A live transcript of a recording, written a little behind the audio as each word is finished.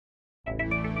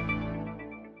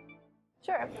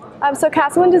Sure. So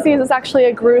Castleman disease is actually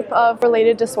a group of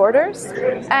related disorders,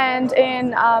 and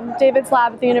in David's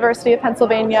lab at the University of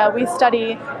Pennsylvania, we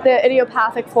study the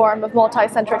idiopathic form of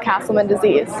multicentric Castleman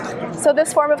disease. So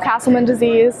this form of Castleman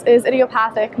disease is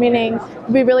idiopathic, meaning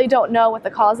we really don't know what the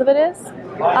cause of it is,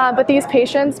 but these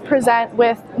patients present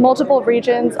with multiple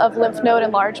regions of lymph node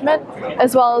enlargement,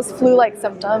 as well as flu-like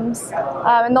symptoms,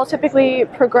 and they'll typically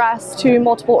progress to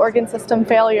multiple organ system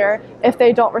failure if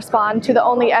they don't respond to the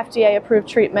only FDA-approved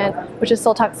treatment, which is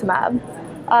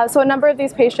siltuximab. So a number of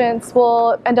these patients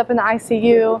will end up in the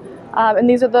ICU, and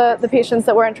these are the patients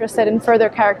that we're interested in further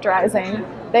characterizing.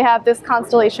 They have this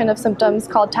constellation of symptoms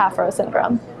called TAFRO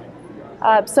syndrome.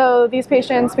 So these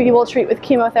patients we will treat with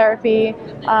chemotherapy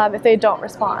if they don't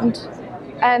respond.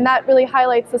 And that really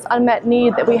highlights this unmet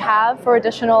need that we have for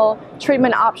additional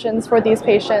treatment options for these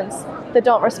patients that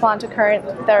don't respond to current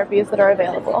therapies that are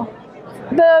available.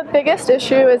 The biggest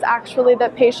issue is actually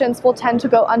that patients will tend to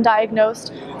go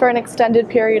undiagnosed for an extended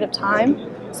period of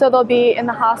time. So they'll be in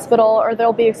the hospital or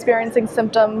they'll be experiencing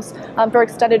symptoms for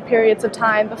extended periods of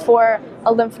time before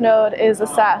a lymph node is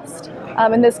assessed.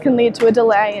 And this can lead to a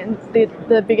delay in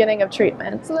the beginning of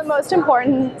treatment. So the most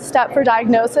important step for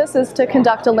diagnosis is to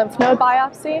conduct a lymph node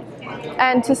biopsy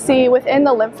and to see within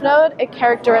the lymph node a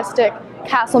characteristic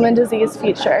Castleman disease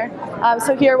feature.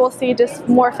 So here we'll see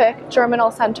dysmorphic germinal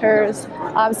centers.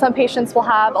 Some patients will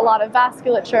have a lot of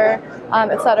vasculature,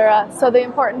 etc. So the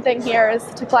important thing here is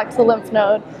to collect the lymph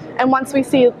node. And once we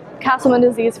see Castleman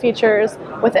disease features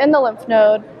within the lymph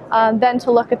node, then to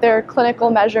look at their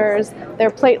clinical measures, their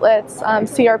platelets,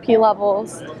 CRP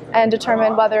levels, and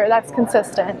determine whether that's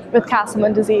consistent with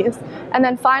Castleman disease. And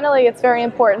then finally, it's very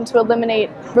important to eliminate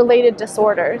related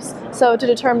disorders. So to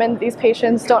determine these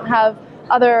patients don't have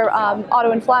other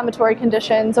autoinflammatory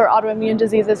conditions or autoimmune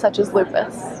diseases such as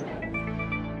lupus.